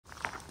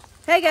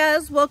Hey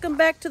guys, welcome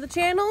back to the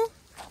channel.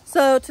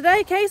 So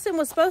today Kayson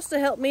was supposed to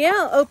help me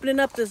out opening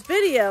up this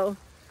video,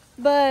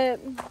 but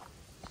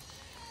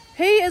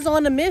he is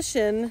on a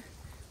mission.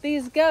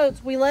 These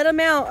goats, we let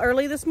them out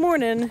early this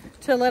morning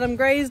to let them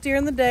graze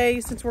during the day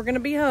since we're going to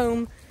be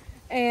home,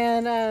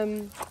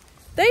 and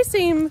they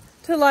seem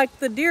to like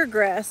the deer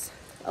grass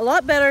a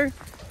lot better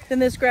than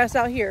this grass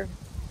out here,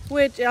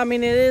 which I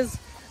mean it is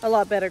a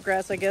lot better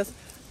grass, I guess.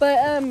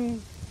 But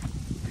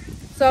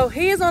so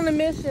he is on a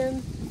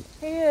mission.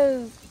 He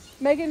is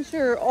making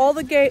sure all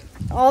the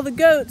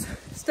goats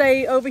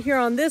stay over here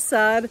on this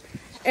side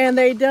and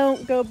they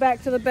don't go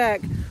back to the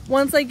back.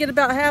 Once they get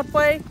about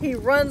halfway, he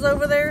runs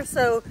over there,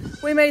 so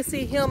we may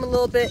see him a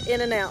little bit in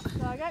and out.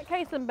 So I got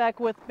Kayson back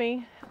with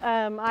me.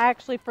 I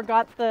actually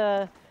forgot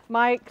the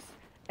mics,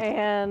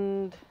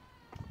 and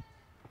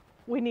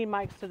we need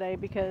mics today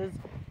because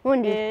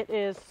it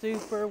is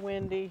super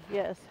windy.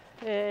 Yes,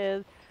 it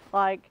is.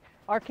 Like,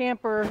 our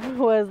camper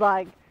was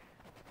like,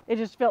 it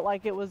just felt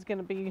like it was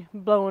gonna be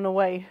blowing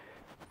away.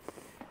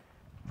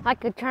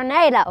 Like a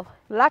tornado.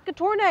 Like a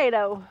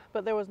tornado,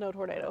 but there was no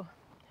tornado.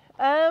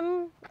 What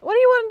do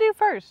you want to do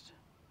first?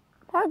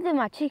 I'll do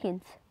my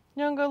chickens.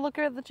 You want to go look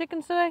at the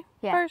chickens today?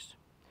 Yeah. First?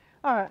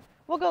 All right,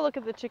 we'll go look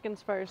at the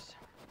chickens first.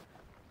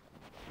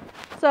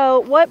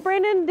 So what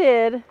Brandon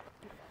did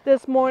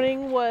this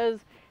morning was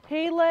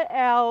he let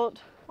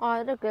out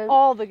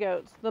All the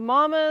goats. The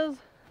mamas,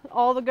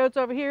 all the goats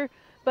over here,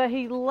 but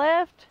he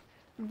left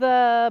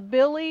the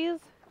billies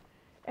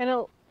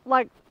and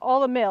like all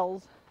the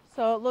males.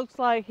 So it looks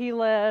like he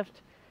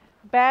left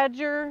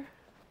Badger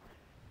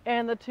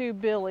and the two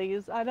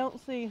billies. I don't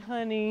see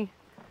Honey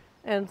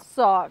and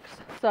Socks,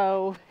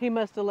 so he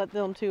must have let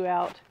them two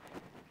out.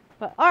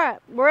 But all right,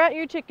 we're at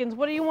your chickens.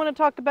 What do you want to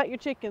talk about your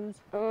chickens?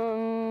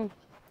 I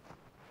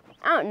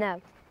don't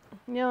know.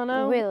 You don't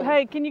know? Really?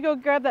 Hey, can you go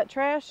grab that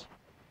trash?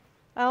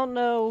 I don't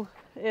know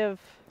if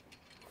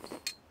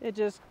it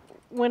just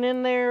went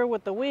in there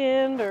with the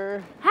wind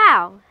or...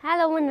 How?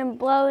 How the wind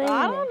blow in?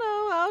 I don't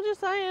know. I was just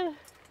saying.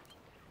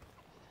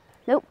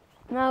 Nope.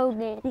 No,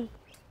 Daddy.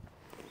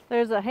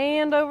 There's a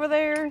hand over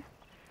there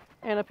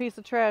and a piece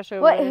of trash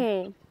over What there.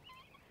 hand?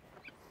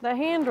 That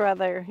hand right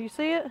there. You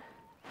see it?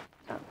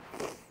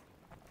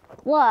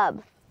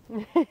 Glove.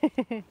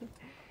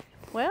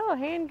 Well, a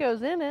hand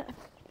goes in it.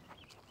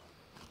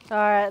 All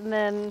right, and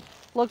then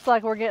looks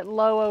like we're getting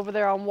low over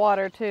there on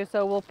water too,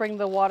 so we'll bring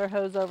the water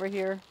hose over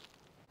here.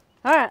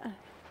 All right,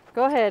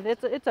 go ahead.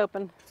 It's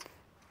open.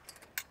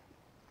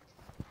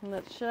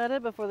 Let's shut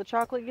it before the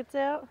chocolate gets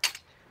out.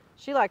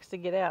 She likes to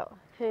get out.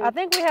 Who? I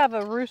think we have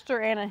a rooster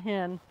and a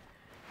hen.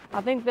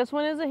 I think this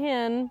one is a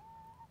hen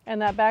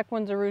and that back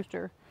one's a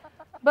rooster.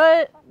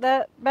 But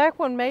that back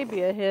one may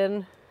be a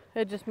hen.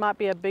 It just might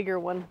be a bigger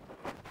one.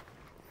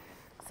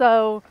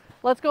 So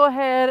let's go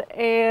ahead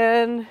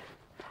and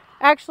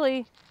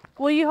actually,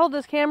 will you hold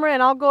this camera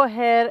and I'll go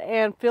ahead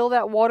and fill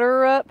that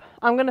water up.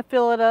 I'm gonna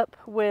fill it up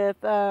with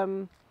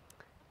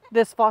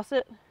this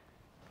faucet.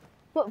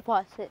 What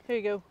faucet? Here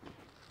you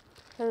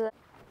go.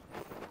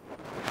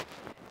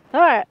 All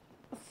right,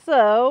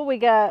 so we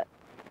got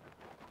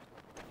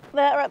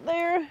that right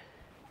there.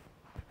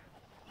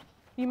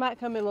 You might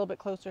come in a little bit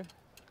closer.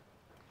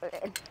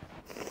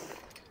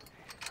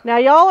 Now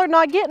y'all are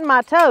not getting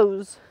my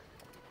toes.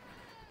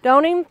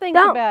 Don't even think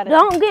about it.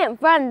 Don't get in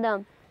front of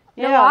them.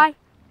 You know why?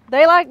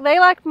 They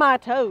like my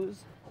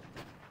toes.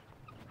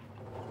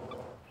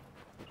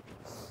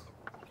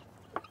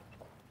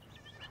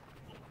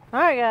 All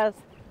right, guys.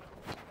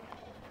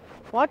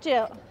 Watch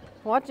out.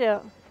 Watch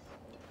out.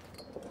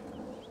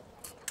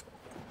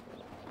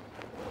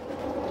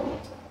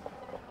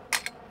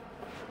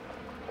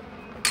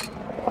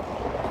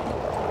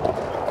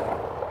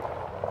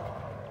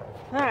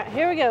 All right,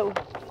 here we go.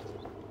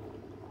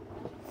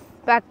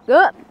 Back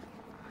up.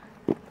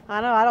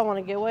 I know, I don't want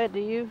to get wet, do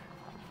you?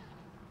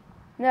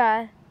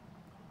 No.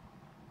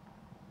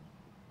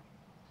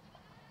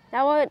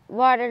 That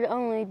water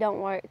only don't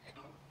work.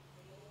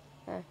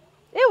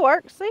 It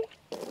works, see?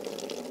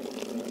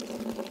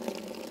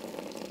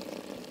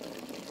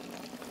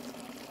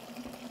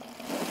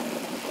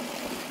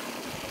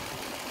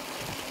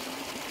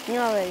 You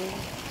know already.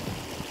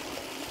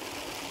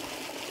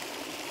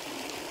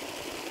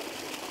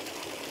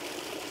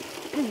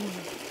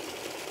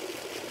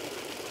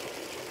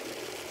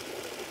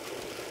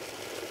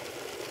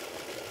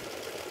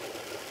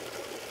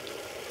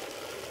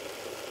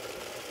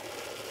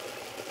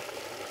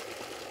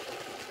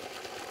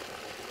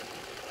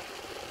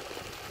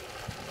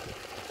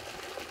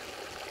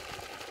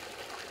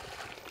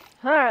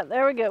 All right,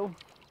 there we go.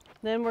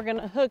 Then we're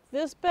gonna hook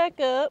this back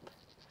up.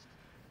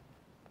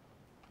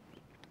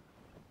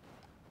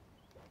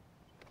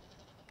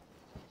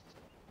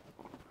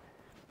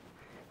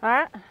 All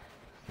right.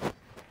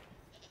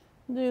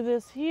 Do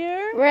this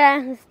here. We're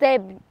at stay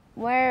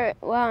where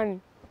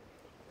one.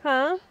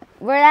 Huh?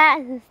 We're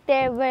at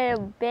stay where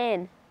they've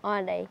been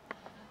all day.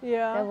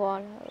 Yeah. The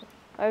water.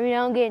 Or we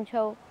don't get in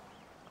trouble.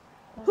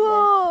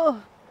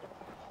 Oh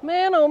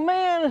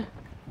man,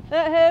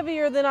 that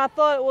heavier than I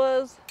thought it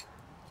was.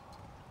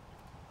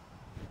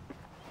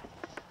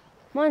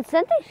 Mom,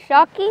 something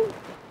shocking?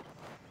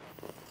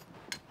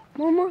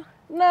 Mama?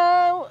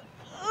 No.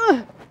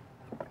 Ugh.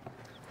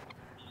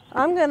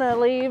 I'm gonna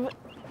leave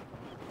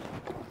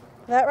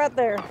that right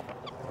there.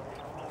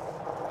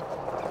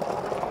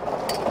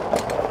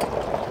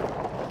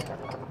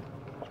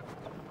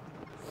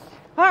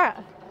 Alright.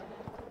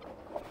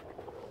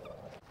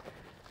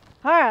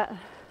 Alright.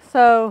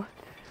 So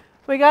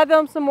we got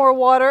them some more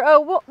water.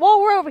 Oh,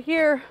 while we're over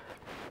here,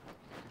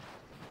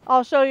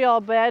 I'll show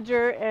y'all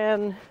Badger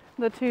and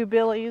the two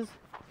Billies.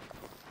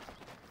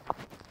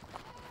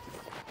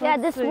 Yeah,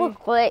 Let's this see. looks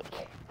quick.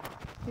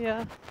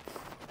 Yeah.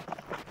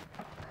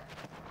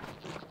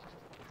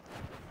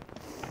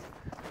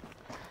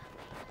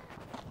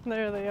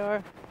 There they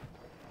are.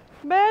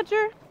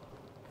 Badger,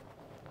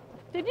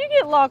 did you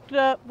get locked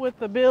up with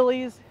the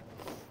Billies?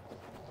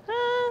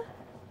 Huh?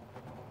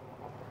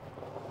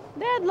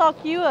 Dad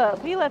locked you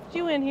up. He left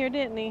you in here,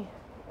 didn't he?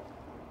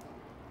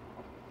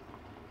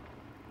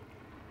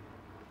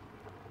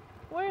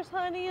 Where's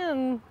Honey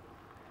and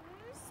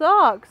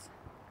Socks?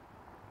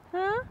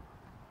 Huh?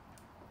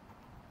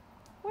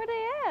 Where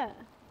they at?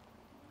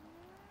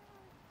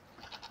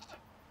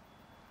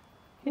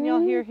 Can y'all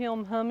hear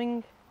him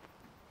humming?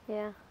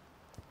 Yeah.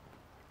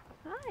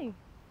 Hi.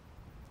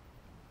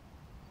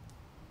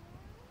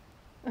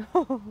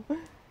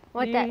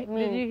 What that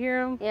mean? Did you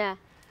hear him? Yeah.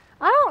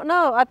 I don't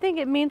know. I think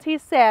it means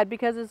he's sad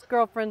because his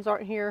girlfriends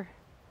aren't here.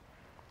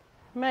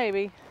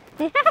 Maybe.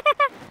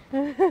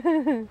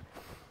 I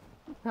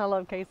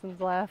love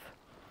Kayson's laugh.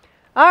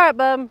 All right,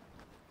 bub.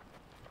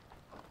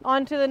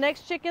 On to the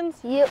next chickens?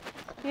 Yep.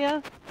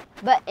 Yeah?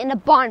 But in the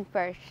barn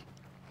first.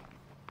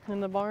 In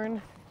the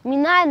barn? I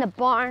mean, not in the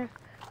barn.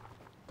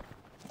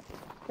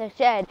 The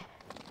shed.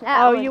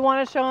 That Oh, one. you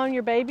want to show them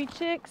your baby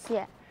chicks?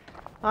 Yeah.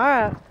 All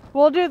right.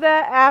 We'll do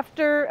that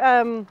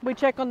after we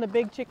check on the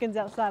big chickens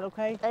outside,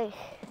 okay?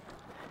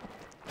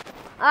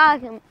 I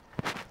can.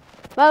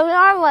 But we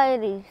are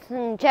ladies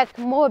and check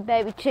more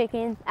baby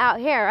chickens out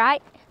here,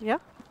 right? Yeah.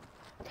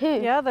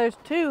 2. Yeah, there's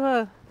 2,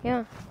 huh?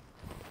 Yeah.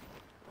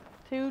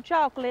 2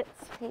 chocolates.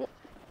 Yep.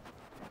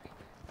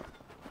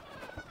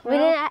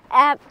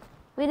 Well,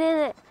 We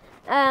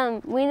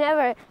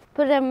never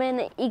put them in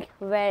the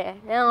incubator.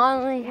 They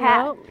only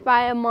hatched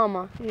by a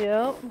mama.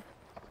 Yep.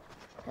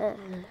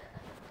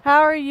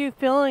 How are you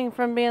feeling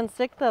from being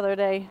sick the other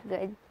day?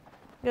 Good.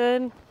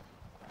 Good?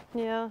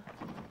 Yeah.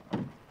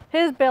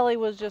 His belly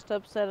was just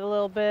upset a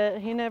little bit.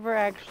 He never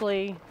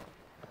actually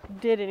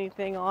did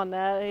anything on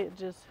that.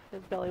 His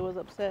belly was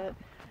upset.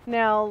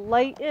 Now,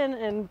 Leighton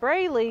and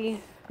Braylee,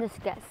 This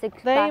got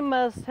 6 they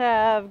must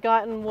have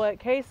gotten what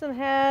Kayson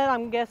had.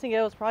 I'm guessing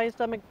it was probably a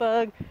stomach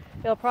bug.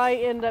 It'll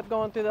probably end up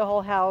going through the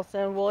whole house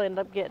and we'll end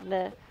up getting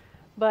it.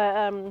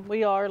 But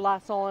we are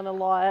Lysoling a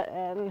lot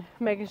and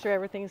making sure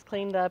everything's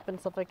cleaned up and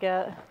stuff like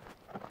that.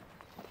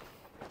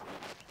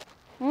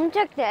 I'm gonna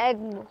check the egg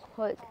real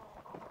quick.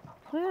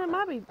 Well, it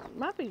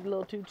might be a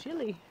little too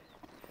chilly.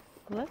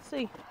 Let's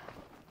see.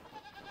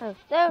 Oh,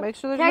 there, Make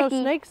sure there's turkey.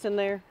 no snakes in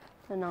there.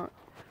 They're not.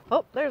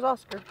 Oh, there's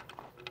Oscar.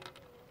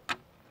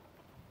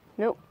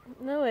 Nope.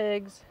 No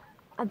eggs.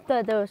 I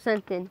thought there was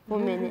something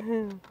for a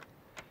minute.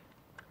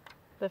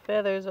 The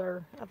feathers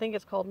are, I think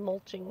it's called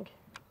mulching,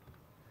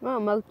 Oh,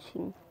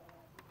 moching.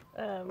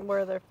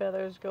 where their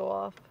feathers go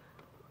off.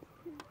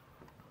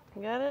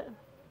 You got it?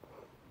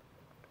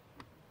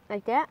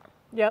 Like that?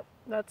 Yep,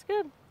 that's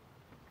good.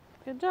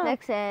 Good job.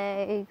 Next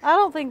egg. I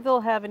don't think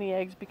they'll have any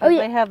eggs because yeah.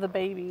 they have the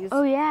babies.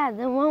 Oh yeah,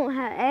 they won't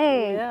have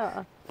eggs.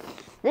 Yeah.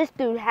 This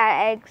dude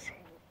had eggs.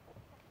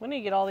 We need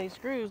to get all these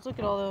screws. Look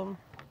at all of them.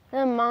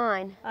 They're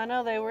mine. I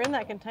know they were in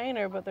that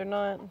container, but they're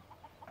not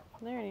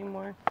there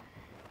anymore.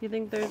 You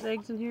think there's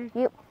eggs in here?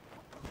 Yep.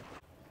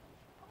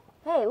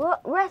 Hey,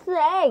 what rest of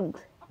the eggs?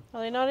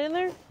 Are they not in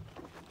there?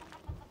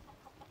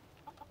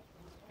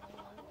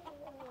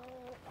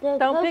 They're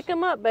Don't pick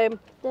them up, babe.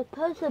 There's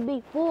supposed to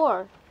be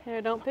 4.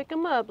 Here, don't pick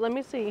them up. Let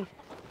me see.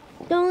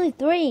 There's only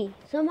 3.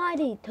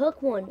 Somebody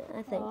took one,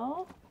 I think.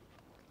 Oh,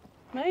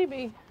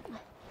 maybe.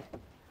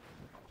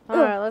 All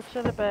right, let's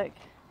shut it back.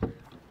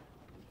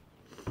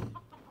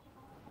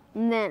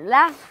 And then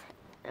last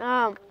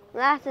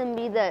one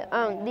be the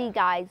these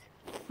guys.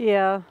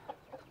 Yeah.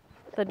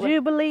 The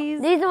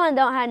Jubilees. These one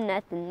don't have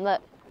nothing.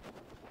 Look.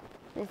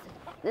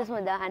 This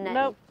one don't have nothing.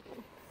 Nope.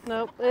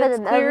 Nope. Put It's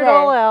it over cleared there.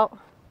 all out.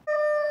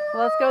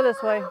 Let's go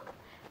this way.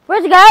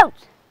 Where's the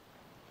goats?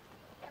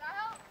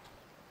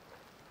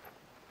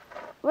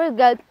 Where's the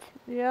goats?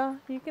 Yeah,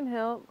 you can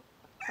help.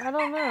 I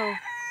don't know.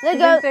 The You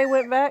goat. think they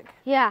went back?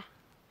 Yeah.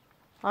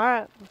 All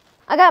right.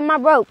 I got my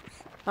ropes.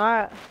 All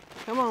right.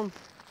 Come on.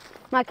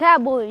 My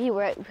cowboy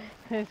rope.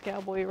 There's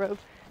cowboy rope.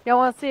 Y'all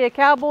want to see a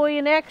cowboy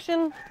in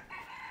action?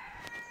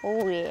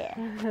 Oh yeah.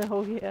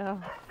 Oh, yeah.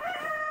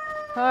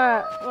 All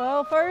right.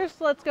 Well,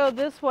 first, let's go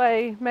this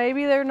way.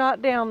 Maybe they're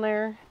not down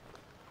there.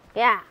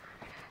 Yeah.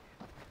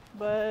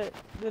 But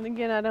then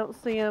again, I don't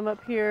see them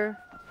up here.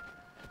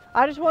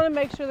 I just want to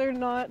make sure they're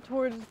not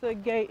towards the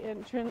gate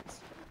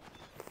entrance.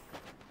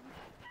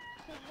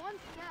 Because once,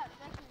 yeah,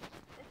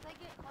 if they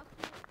get close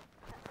to it,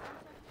 that sun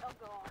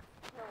they'll go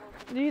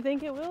off. Do you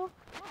think it will?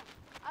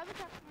 I would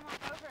have to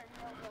walk over and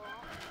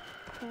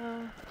he'll go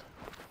off.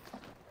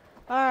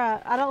 All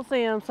right, I don't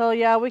see him, so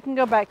yeah, we can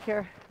go back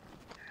here.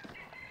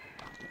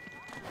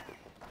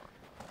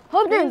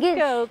 Hope they These get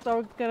goats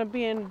are gonna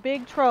be in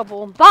big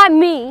trouble. by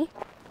me.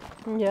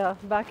 Yeah,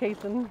 by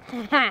Kayson.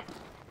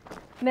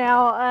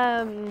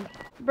 Now,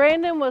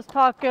 Brandon was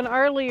talking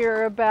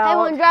earlier about. Hey,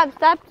 want to drive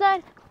stop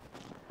sign?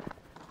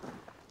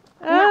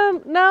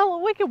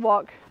 No, we could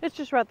walk. It's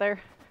just right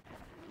there.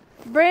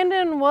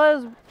 Brandon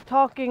was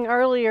talking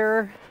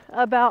earlier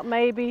about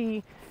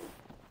maybe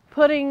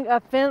putting a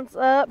fence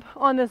up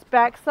on this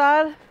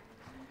backside,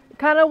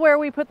 kind of where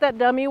we put that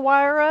dummy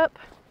wire up,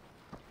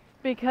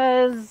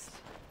 because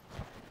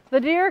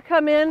the deer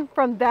come in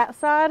from that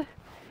side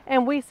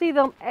and we see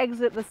them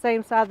exit the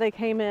same side they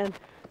came in.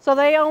 So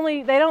they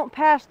don't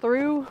pass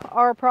through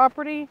our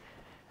property.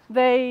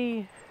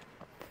 They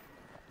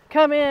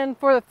come in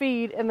for the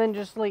feed and then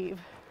just leave.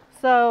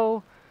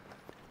 So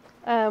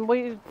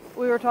we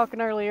were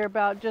talking earlier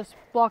about just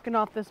blocking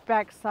off this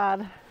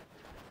backside,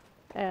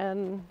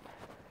 and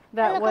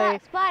that way,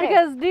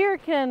 because deer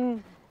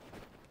can.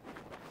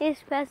 He's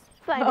fast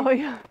spider. Oh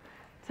yeah,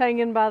 it's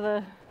hanging by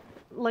the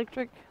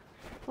electric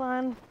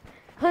line.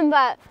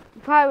 But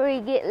probably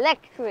get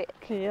electric.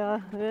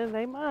 Yeah,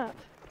 they might.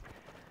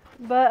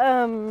 But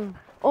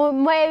Or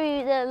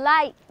maybe the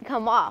light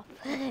come off.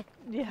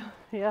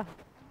 yeah.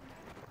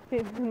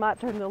 It might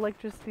turn the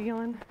electricity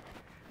on.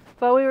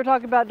 But we were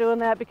talking about doing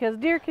that because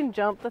deer can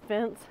jump the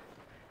fence.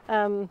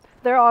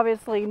 They're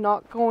obviously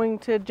not going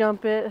to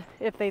jump it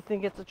if they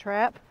think it's a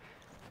trap,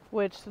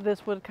 which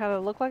this would kind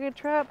of look like a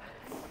trap,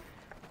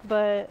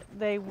 but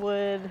they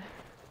would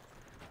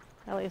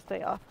at least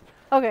stay off.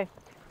 Okay,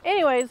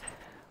 anyways,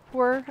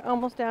 we're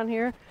almost down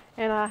here,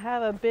 and I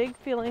have a big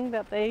feeling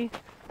that they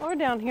are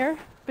down here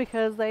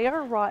because they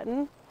are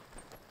rotten.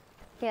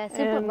 Yeah,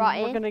 super and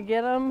rotten. We're gonna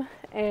get them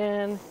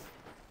and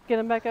get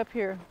them back up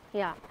here.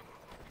 Yeah.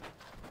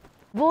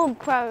 We'll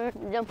probably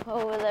jump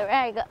over the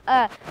rag.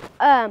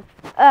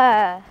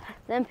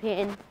 Them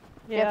pin.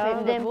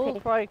 Yeah, the bulls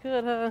probably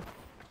could, huh?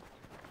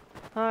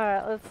 All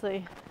right, let's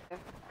see.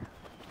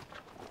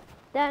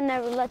 Dad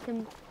never let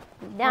them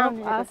down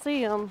here. I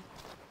see them.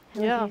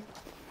 Yeah,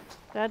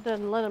 Dad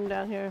doesn't let them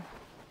down here.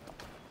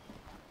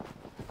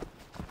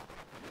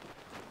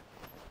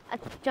 I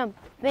jump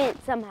fence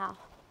somehow.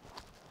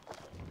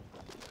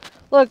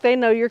 Look, they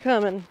know you're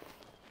coming.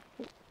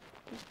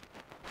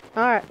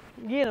 All right,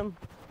 get them.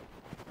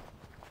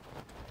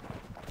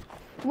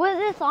 Was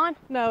this on?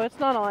 No, it's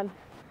not on.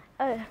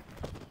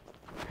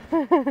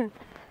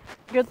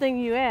 Good thing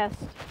you asked.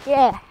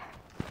 Yeah.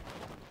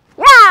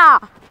 Yeah!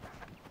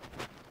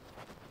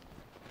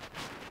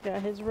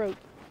 Got his rope.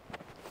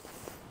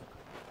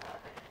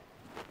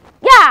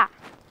 Yeah!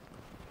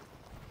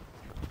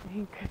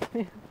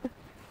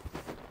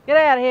 Get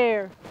out of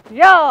here.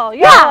 Y'all,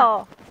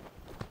 y'all.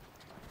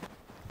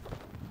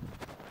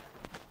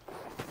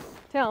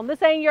 Tell them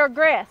this ain't your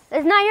grass.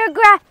 It's not your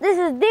grass. This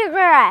is deer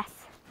grass.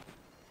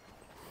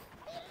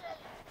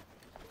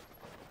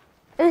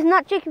 It's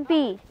not chicken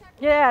feed.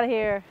 Get out of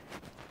here.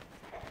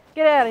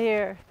 Get out of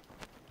here.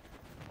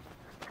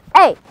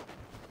 Hey,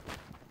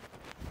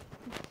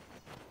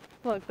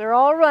 Look, they're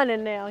all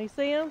running now. You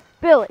see them?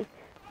 Billy.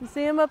 You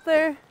see them up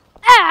there?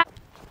 Ah!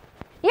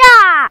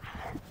 Yeah!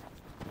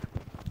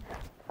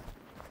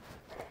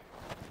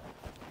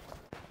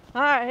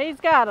 All right, he's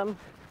got them.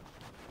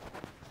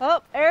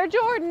 Oh, Air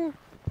Jordan.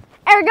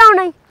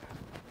 Arizona. Did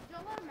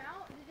y'all let them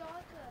out? Did y'all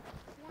let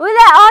the... We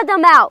let all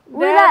them out.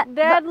 We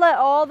Dad let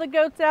all the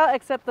goats out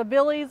except the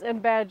Billies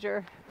and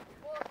Badger.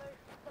 Well, the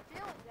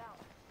feeling's out.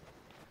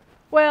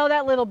 Well,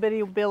 that little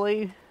bitty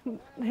Billy, he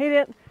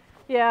didn't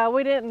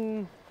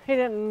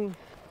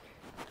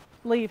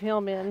leave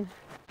him in.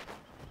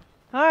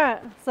 All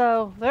right,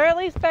 so they're at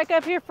least back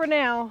up here for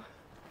now.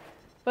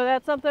 But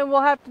that's something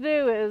we'll have to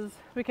do is,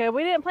 because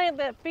we didn't plant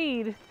that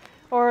feed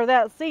or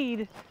that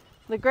seed,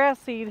 the grass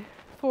seed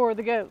for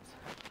the goats.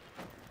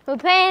 We're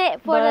playing it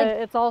for But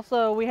the. it's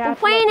also, we have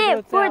to We're let playing the it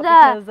goats for out the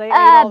because they ate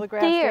all the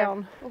grass deer.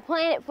 down. We're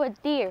playing it for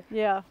deer.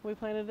 Yeah, we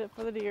planted it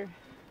for the deer.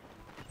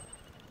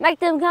 Make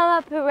them come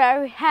up here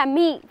and have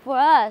meat for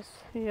us.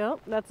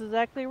 Yep, that's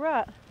exactly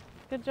right.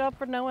 Good job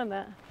for knowing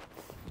that.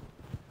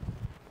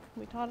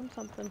 We taught him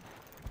something.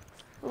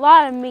 A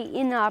lot of meat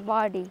in our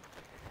body.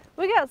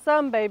 We got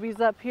some babies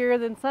up here,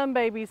 then some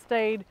babies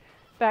stayed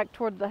back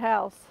toward the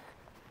house.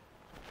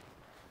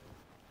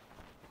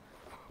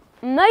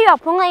 Know your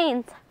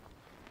planes.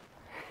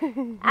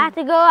 I have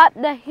to go up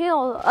the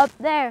hill up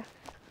there.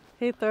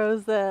 He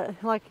throws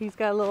that like he's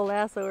got a little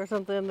lasso or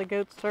something, and the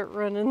goats start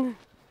running.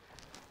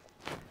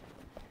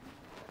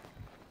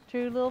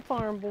 True little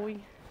farm boy.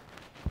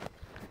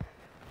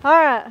 All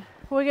right,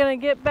 we're gonna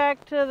get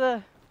back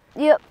to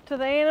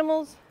the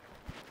animals.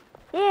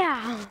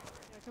 Yeah.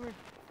 Come here.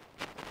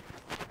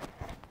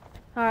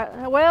 All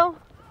right. Well,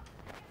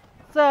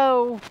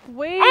 so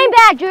And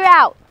Badger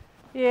out.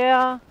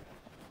 Yeah,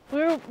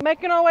 we're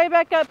making our way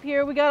back up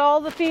here. We got all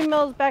the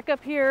females back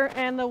up here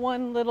and the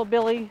one little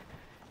Billy.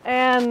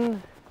 And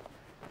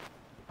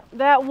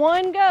that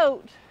one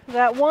goat,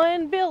 that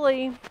one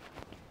Billy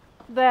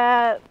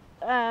that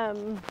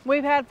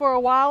we've had for a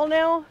while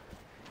now,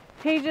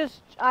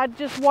 I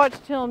just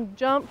watched him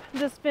jump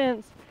this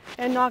fence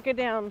and knock it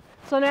down.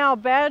 So now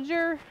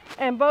Badger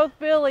and both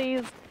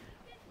Billies,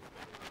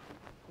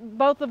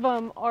 both of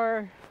them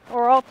are,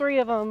 or all three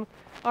of them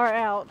are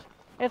out.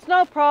 It's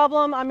no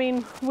problem. I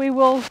mean, we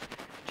will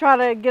try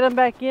to get them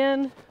back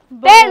in.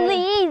 But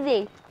Barely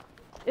easy.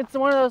 it's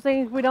one of those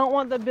things, we don't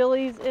want the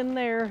Billies in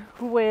there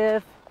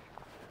with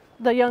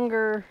the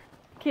younger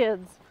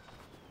kids.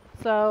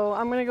 So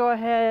I'm gonna go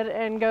ahead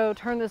and go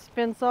turn this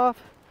fence off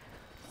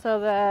so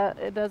that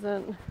it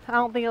doesn't, I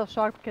don't think it'll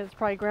shock because it's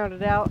probably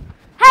grounded out.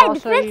 Hey, I'll the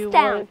show fence you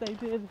down. what they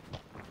did.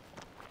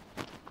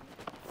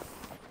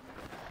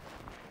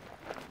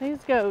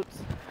 These goats,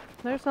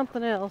 they're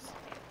something else.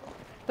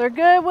 They're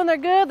good when they're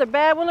good, they're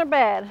bad when they're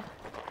bad.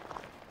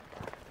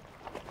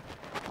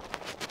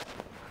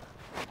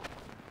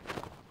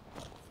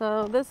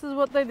 So this is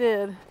what they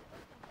did.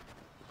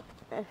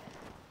 They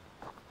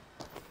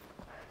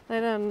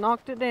done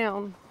knocked it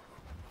down.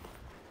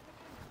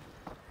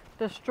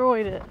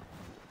 Destroyed it.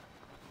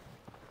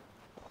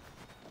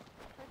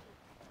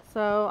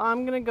 So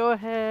I'm gonna go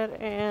ahead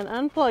and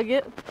unplug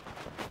it.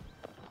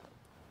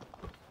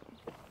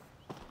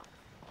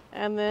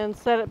 And then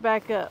set it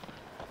back up.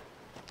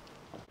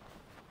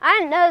 I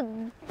didn't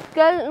know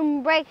go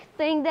and break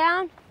thing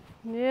down.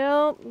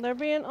 Yep, they're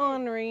being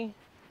ornery.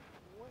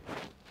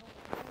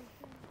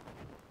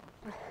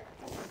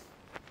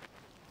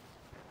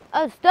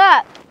 Oh,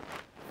 stuck.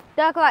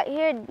 Stuck right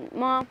here,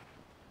 Mom.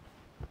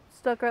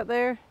 Stuck right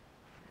there.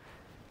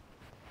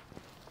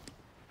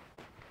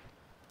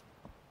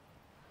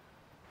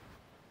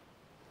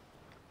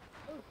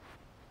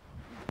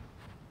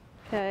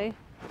 Okay.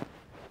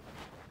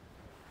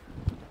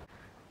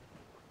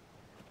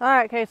 All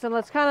right, Kayson,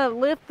 let's kind of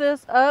lift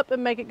this up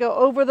and make it go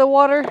over the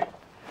water.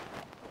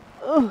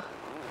 Ugh.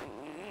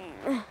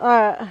 All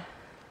right.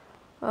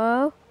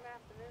 Oh.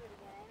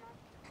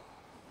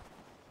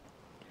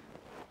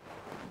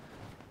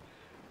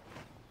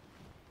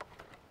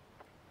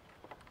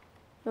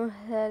 Don't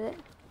hit it.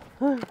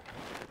 All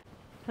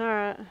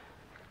right.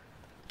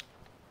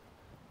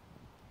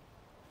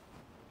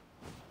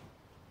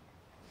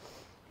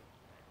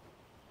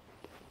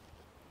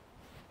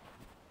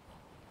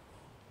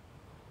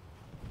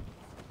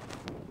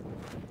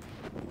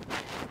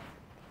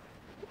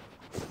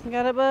 You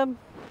got it, bub?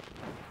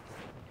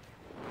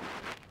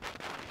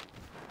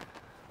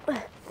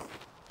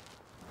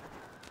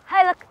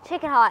 Hey, look,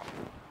 chicken hot.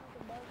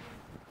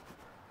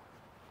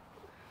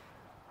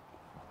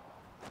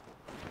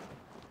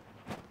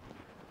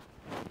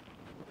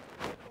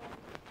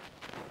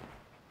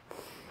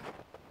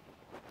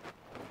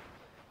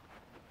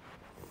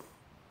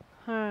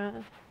 All right.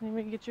 Let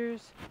me get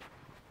yours.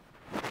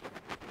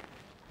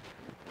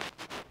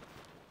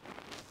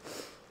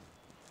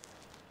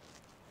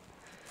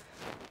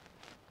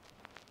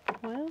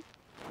 Well,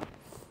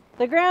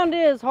 the ground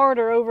is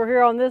harder over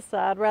here on this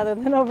side rather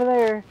than over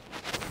there.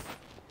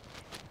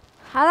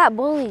 How that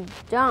bully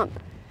jump?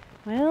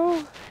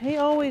 Well, he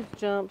always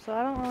jumps, so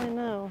I don't really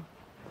know.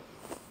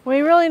 We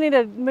really need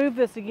to move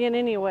this again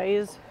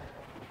anyways.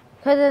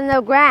 Because there's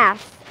no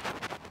grass.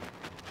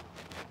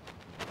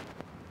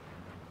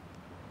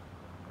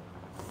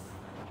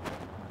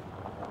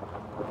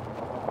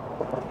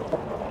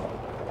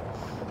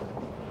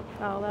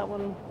 Oh, that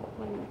one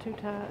wasn't too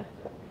tight.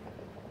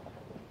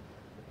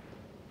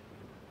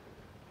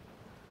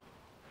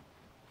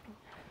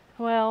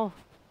 Well,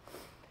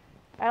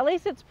 at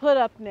least it's put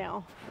up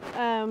now.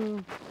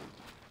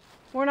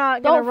 We're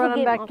not going to run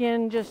them back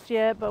in just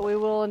yet, but we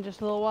will in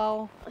just a little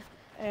while.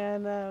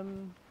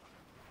 And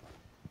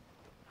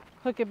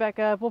hook it back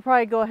up. We'll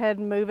probably go ahead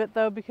and move it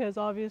though, because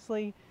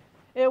obviously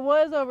it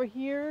was over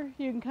here.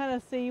 You can kind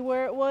of see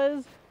where it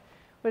was,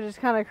 which is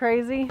kind of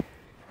crazy.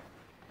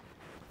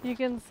 You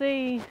can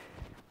see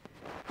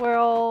where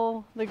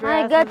all the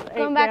grass is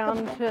ate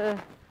down to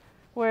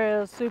where it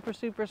was super,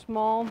 super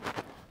small.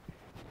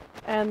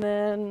 And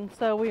then,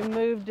 so we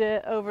moved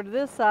it over to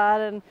this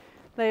side and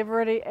they've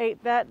already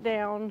ate that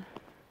down.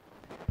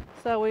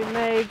 So we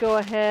may go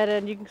ahead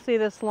and you can see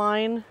this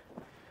line.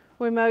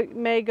 We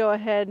may go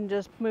ahead and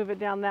just move it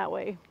down that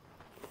way.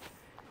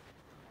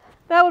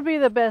 That would be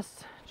the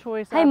best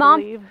choice, I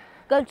believe. Mom,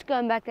 goat's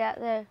going back out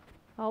there.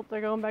 Oh,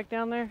 they're going back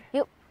down there?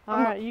 Yep. All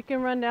right, you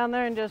can run down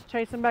there and just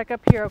chase them back up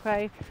here,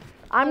 okay?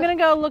 I'm gonna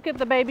go look at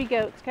the baby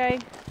goats, okay?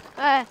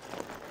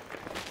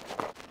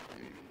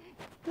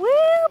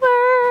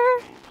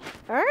 Wilbur!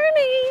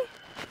 Ernie!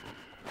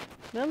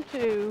 Them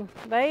two,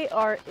 they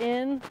are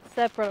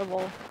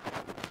inseparable.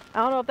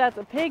 I don't know if that's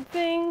a pig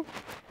thing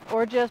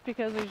or just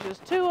because there's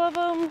just two of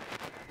them,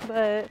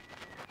 but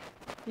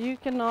you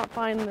cannot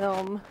find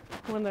them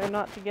when they're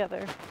not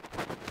together.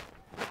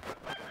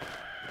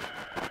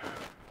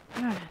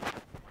 All right.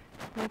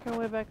 Make our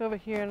way back over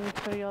here and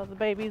show you all the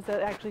babies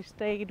that actually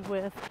stayed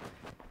with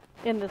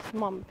in this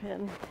mama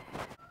pen.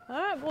 All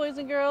right, boys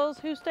and girls,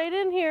 who stayed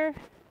in here?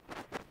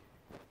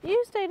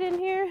 You stayed in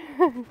here.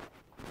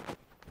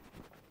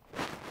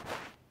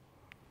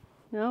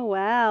 Oh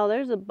wow,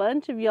 there's a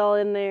bunch of y'all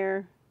in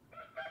there.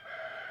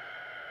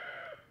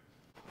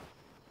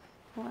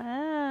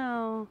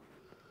 Wow.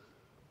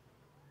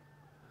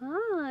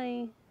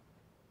 Hi.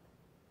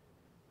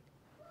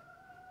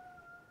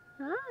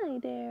 Hi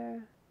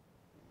there.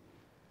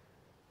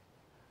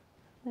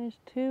 There's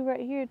two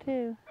right here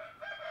too.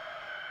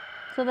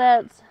 So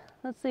that's,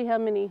 let's see how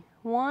many.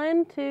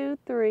 1, 2,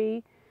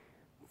 3,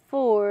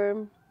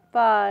 4,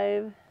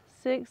 5,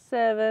 6,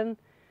 7,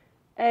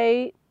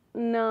 8,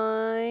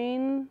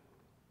 9,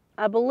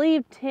 I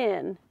believe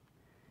 10.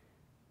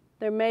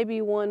 There may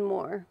be one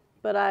more,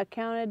 but I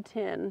counted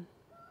 10.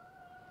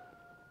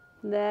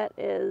 That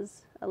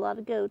is a lot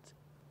of goats.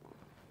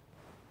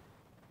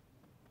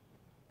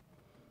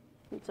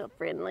 It's so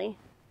friendly.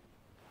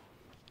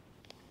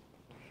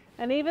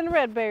 And even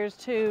red bears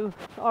too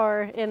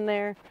are in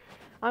there.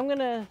 I'm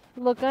gonna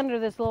look under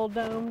this little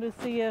dome to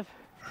see if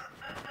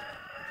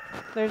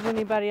there's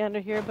anybody under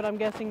here, but I'm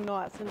guessing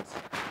not since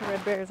the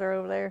red bears are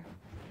over there.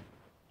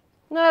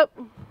 Nope,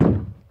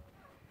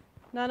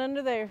 not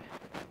under there.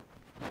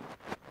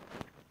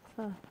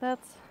 So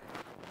that's,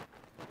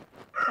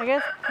 I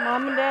guess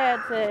Mom and Dad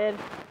said,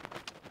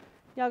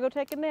 y'all go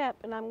take a nap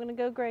and I'm gonna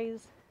go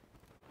graze.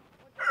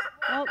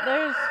 Oh,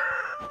 there's,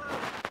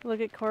 look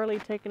at Carly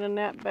taking a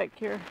nap back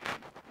here.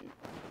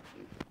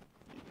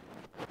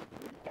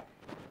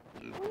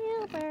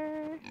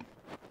 Wilbur,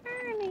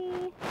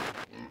 Ernie.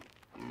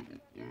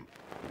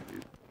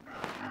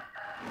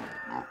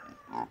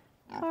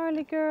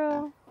 Carly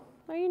girl,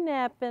 are you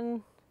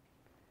napping?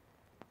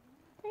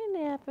 Are you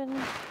napping?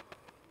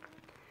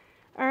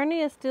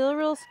 Ernie is still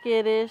real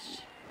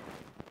skittish.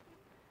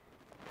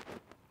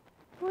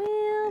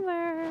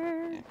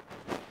 Wilbur.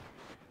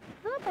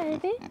 Hi,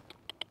 baby.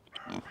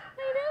 How you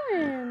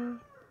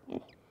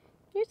doing?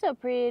 You're so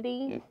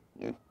pretty.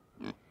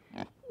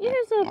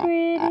 You're so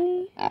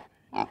pretty.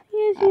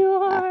 Yes, you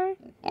are.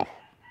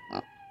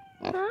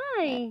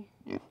 Hi.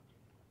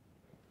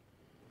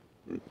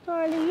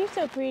 Carly, you're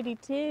so pretty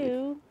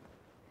too.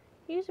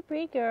 You're a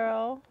pretty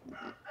girl.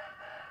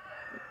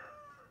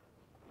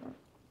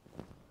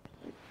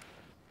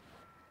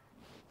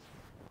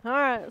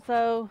 Alright,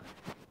 so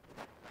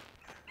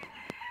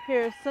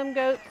here's some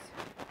goats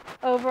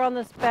over on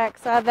this back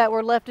side that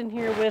were left in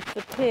here with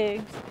the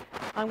pigs.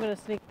 I'm going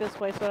to sneak this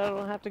way so I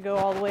don't have to go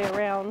all the way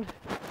around.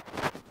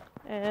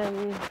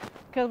 And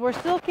because we're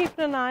still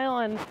keeping an eye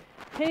on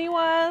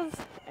Pennywise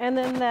and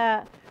then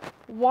that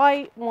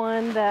white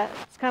one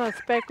that's kind of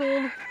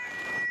speckled.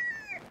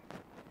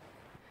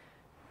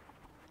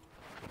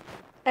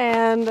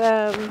 And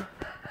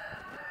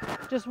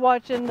just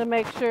watching to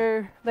make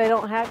sure they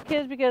don't have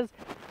kids because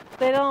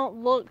they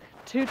don't look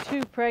too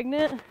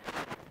pregnant,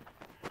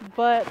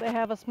 but they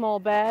have a small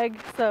bag,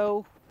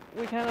 so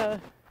we kind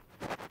of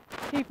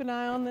keep an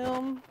eye on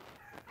them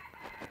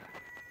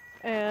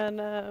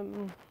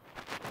and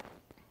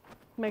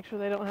make sure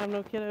they don't have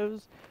no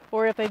kiddos,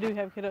 or if they do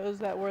have kiddos,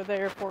 that we're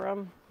there for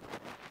them.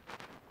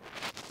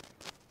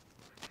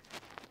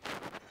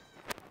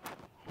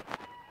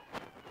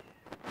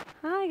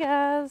 Hi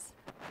guys.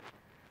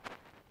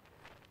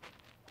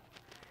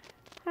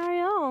 How are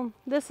y'all?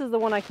 This is the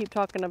one I keep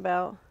talking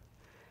about.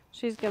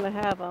 She's gonna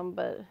have them,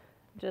 but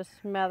just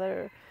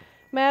matter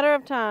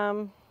of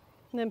time.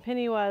 And then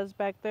Pennywise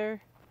back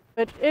there.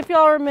 But if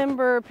y'all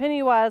remember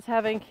Pennywise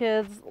having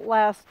kids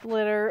last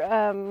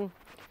litter,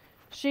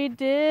 she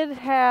did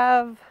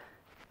have,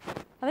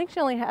 I think she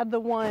only had the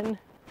one,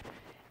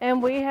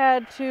 and we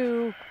had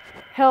to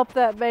help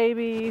that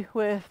baby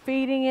with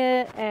feeding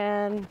it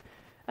and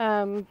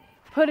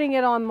putting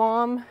it on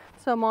Mom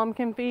so Mom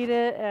can feed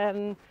it,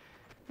 and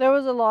there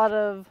was a lot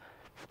of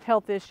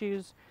health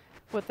issues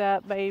with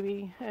that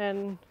baby,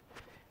 and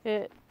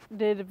it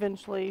did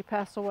eventually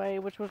pass away,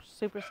 which was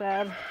super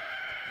sad.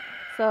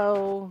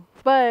 So,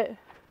 but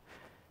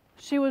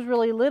she was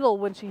really little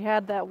when she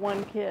had that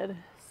one kid,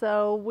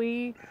 so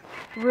we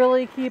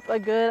really keep a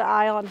good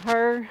eye on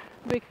her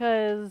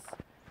because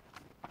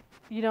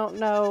you don't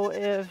know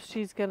if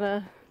she's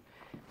gonna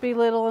be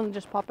little and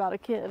just pop out a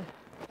kid.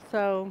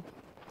 So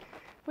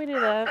we do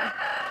that.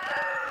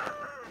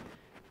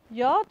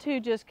 Y'all two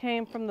just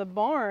came from the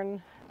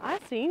barn. I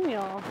seen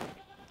y'all.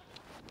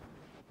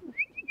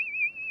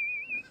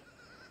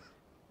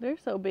 They're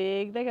so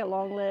big. They got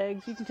long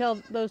legs. You can tell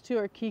those two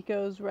are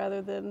Kikos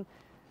rather than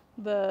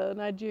the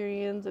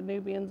Nigerians and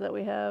Nubians that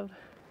we have.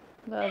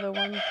 The other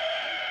ones.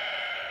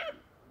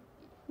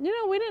 You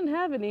know, we didn't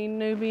have any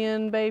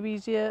Nubian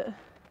babies yet.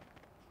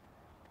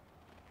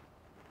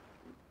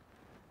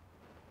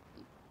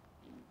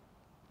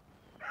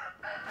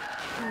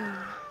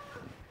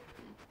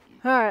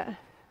 Alright.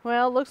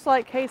 Well, looks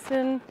like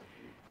Kayson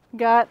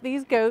got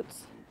these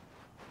goats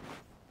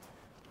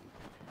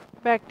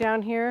back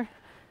down here.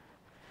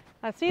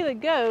 I see the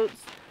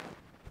goats,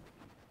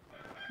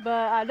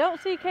 but I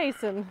don't see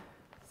Kayson,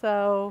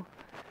 so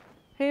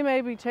he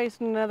may be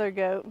chasing another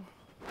goat.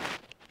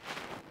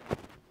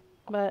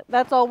 But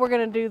that's all we're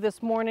gonna do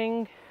this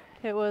morning.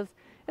 It was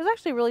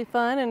actually really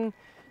fun, and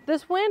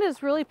this wind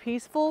is really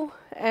peaceful,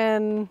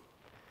 and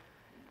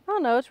I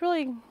don't know, it's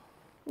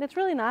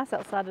really nice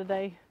outside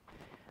today.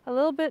 A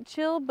little bit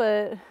chill,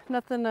 but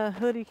nothing a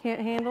hoodie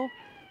can't handle.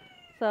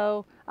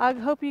 So I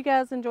hope you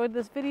guys enjoyed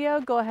this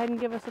video. Go ahead and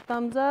give us a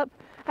thumbs up.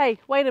 Hey,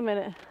 wait a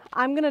minute.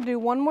 I'm gonna do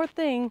one more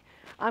thing.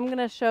 I'm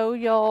gonna show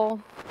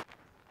y'all.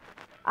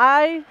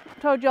 I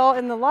told y'all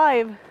in the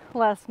live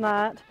last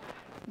night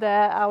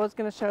that I was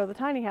gonna show the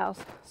tiny house.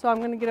 So I'm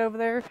gonna get over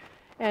there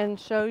and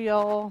show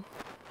y'all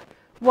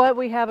what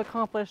we have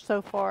accomplished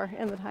so far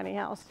in the tiny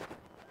house.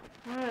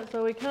 All right,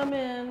 so we come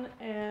in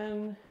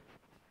and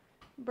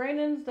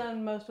Brandon's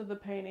done most of the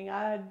painting.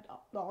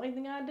 The only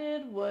thing I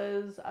did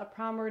was I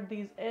primered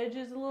these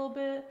edges a little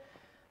bit,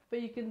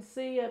 but you can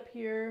see up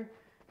here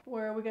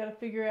where we got to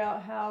figure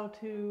out how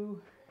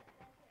to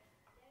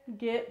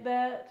get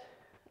that,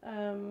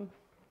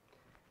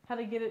 how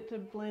to get it to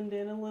blend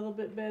in a little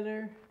bit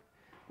better.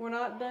 We're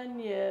not done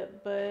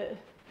yet, but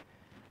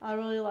I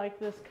really like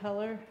this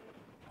color.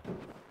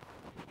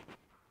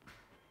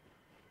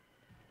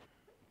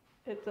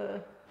 It's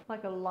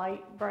like a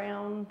light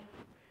brown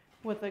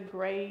with a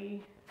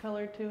gray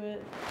color to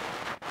it.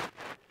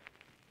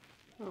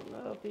 I don't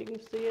know if you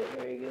can see it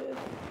very good,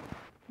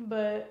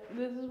 but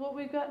this is what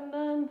we've gotten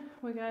done.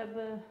 We got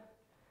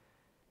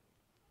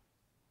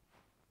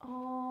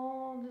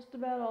just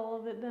about all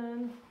of it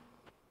done.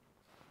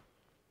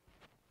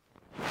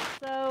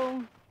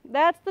 So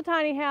that's the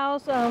tiny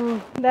house.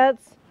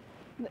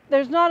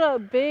 There's not a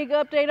big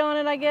update on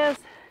it, I guess.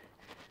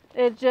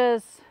 It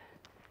just,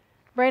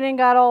 Brandon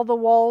got all the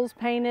walls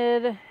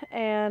painted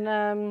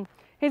and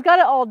he's got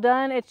it all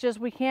done. It's just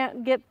we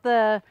can't get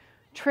the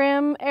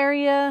trim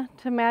area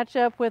to match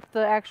up with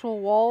the actual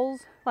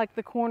walls, like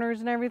the corners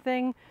and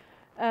everything.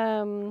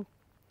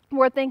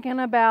 We're thinking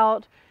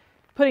about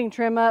putting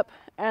trim up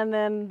and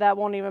then that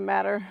won't even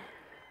matter.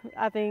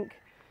 I think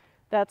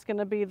that's going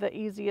to be the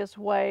easiest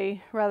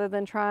way rather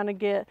than trying to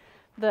get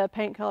the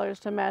paint colors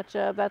to match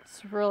up.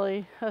 That's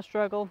really a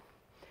struggle.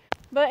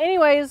 But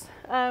anyways,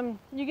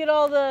 you get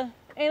all the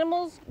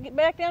animals get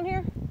back down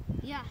here?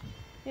 Yeah.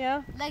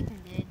 Yeah?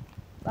 Leighton did.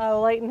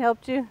 Oh, Leighton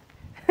helped you?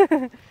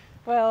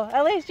 Well,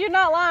 at least you're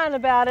not lying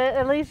about it.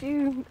 At least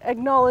you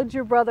acknowledge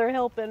your brother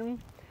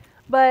helping.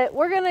 But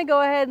we're going to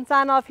go ahead and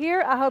sign off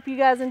here. I hope you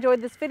guys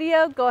enjoyed this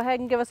video. Go ahead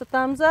and give us a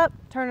thumbs up,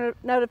 turn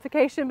the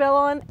notification bell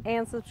on,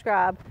 and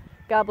subscribe.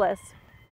 God bless.